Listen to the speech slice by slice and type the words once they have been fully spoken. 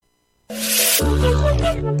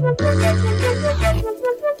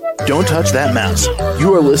Don't touch that mouse.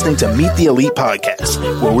 You are listening to Meet the Elite Podcast,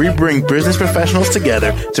 where we bring business professionals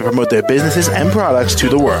together to promote their businesses and products to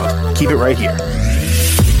the world. Keep it right here.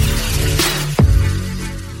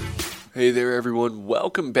 Hey there, everyone.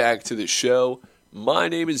 Welcome back to the show. My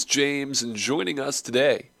name is James, and joining us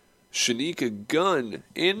today, Sheneka Gunn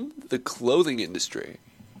in the clothing industry.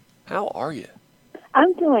 How are you?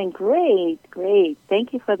 I'm doing great.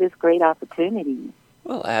 Thank you for this great opportunity.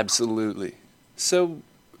 Well, absolutely. So,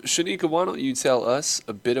 Sheneka, why don't you tell us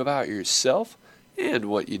a bit about yourself and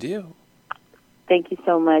what you do? Thank you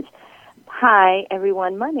so much. Hi,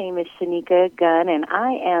 everyone. My name is Sheneka Gunn, and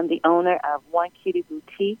I am the owner of One Cutie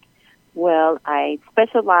Boutique. Well, I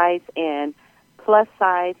specialize in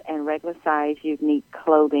plus-size and regular-size unique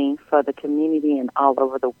clothing for the community and all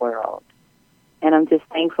over the world. And I'm just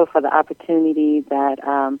thankful for the opportunity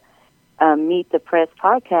that Meet the Press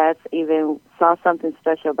podcast even saw something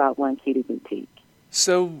special about One Cutie Boutique.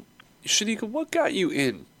 So, Sheneka, what got you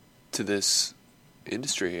into this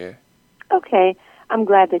industry here? Okay, I'm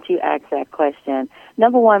glad that you asked that question.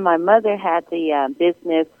 Number one, my mother had the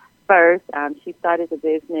business first. She started the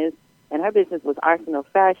business, and her business was Arsenal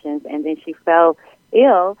Fashions, and then she fell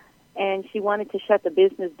ill, and she wanted to shut the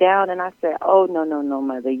business down, and I said, oh, no,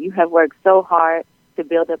 Mother. You have worked so hard to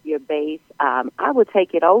build up your base. I will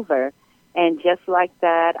take it over. And just like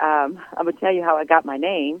that, I'm going to tell you how I got my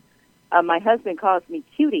name. My husband calls me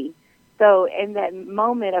Cutie. So in that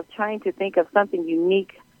moment of trying to think of something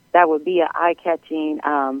unique that would be an eye-catching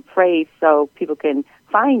phrase so people can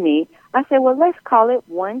find me, I said, well, let's call it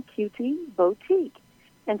One Cutie Boutique.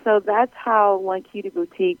 And so that's how One Cutie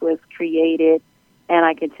Boutique was created. And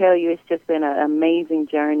I can tell you it's just been an amazing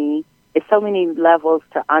journey. It's so many levels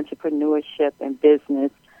to entrepreneurship and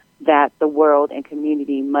business that the world and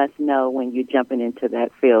community must know when you're jumping into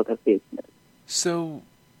that field of business. So,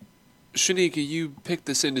 Sheneka, you picked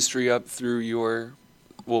this industry up through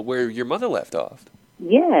where your mother left off.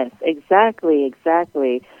 Yes, exactly.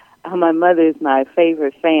 My mother is my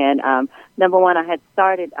favorite fan. Number one, I had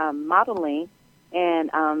started modeling,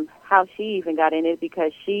 and how she even got in it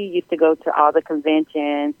because she used to go to all the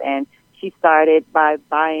conventions, and she started by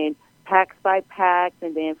buying packs by packs,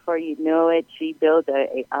 and then before you know it, she built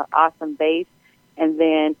a awesome base. And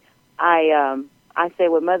then I said,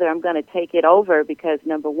 well, Mother, I'm going to take it over because,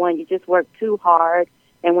 number one, you just work too hard.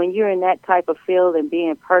 And when you're in that type of field and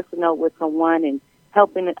being personal with someone and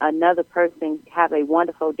helping another person have a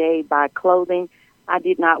wonderful day by clothing, I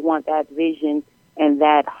did not want that vision and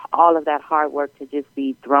that all of that hard work to just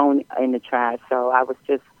be thrown in the trash. So I was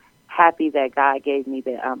just happy that God gave me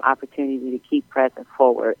the opportunity to keep pressing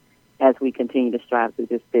forward as we continue to strive through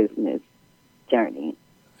this business journey.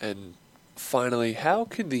 And finally, how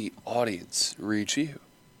can the audience reach you?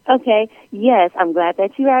 Okay, yes, I'm glad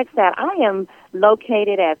that you asked that. I am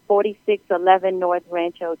located at 4611 North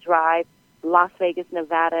Rancho Drive, Las Vegas,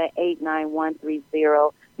 Nevada,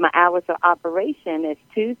 89130. My hours of operation is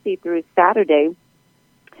Tuesday through Saturday,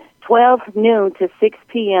 12 noon to 6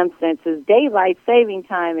 p.m. since it's daylight saving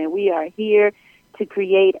time, and we are here to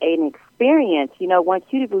create an experience. You know, One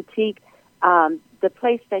Cutie Boutique, the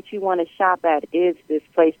place that you want to shop at is this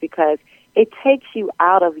place because it takes you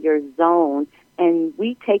out of your zone, and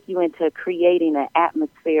we take you into creating an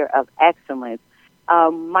atmosphere of excellence.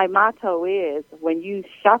 My motto is, when you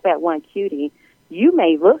shop at One Cutie, you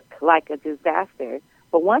may look like a disaster,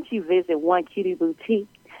 but once you visit One Cutie Boutique,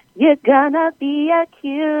 you're gonna be a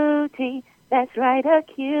cutie. That's right, a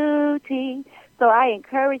cutie. So I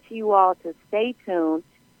encourage you all to stay tuned,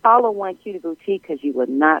 follow One Cutie Boutique, because you will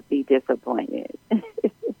not be disappointed.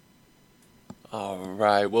 All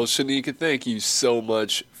right. Well, Sheneka, thank you so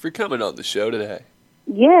much for coming on the show today.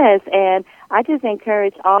 Yes, and I just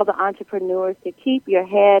encourage all the entrepreneurs to keep your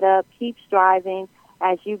head up, keep striving.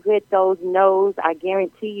 As you get those no's, I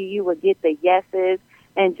guarantee you will get the yeses,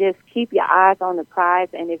 and just keep your eyes on the prize.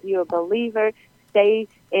 And if you're a believer, stay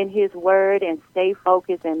in His Word and stay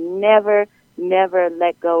focused and never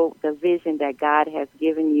let go the vision that God has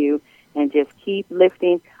given you, and just keep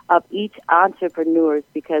lifting up each entrepreneur,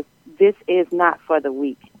 because this is not for the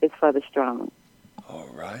weak. It's for the strong. All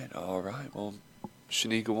right. Well,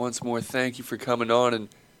 Sheneka, once more, thank you for coming on, and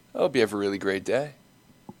I hope you have a really great day.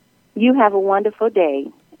 You have a wonderful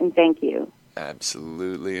day, and thank you.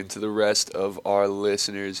 Absolutely. And to the rest of our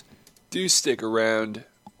listeners, do stick around.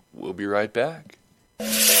 We'll be right back.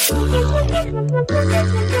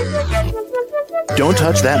 Don't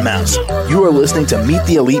touch that mouse. You are listening to Meet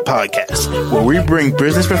the Elite Podcast, where we bring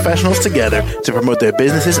business professionals together to promote their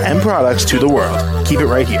businesses and products to the world. Keep it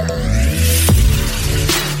right here.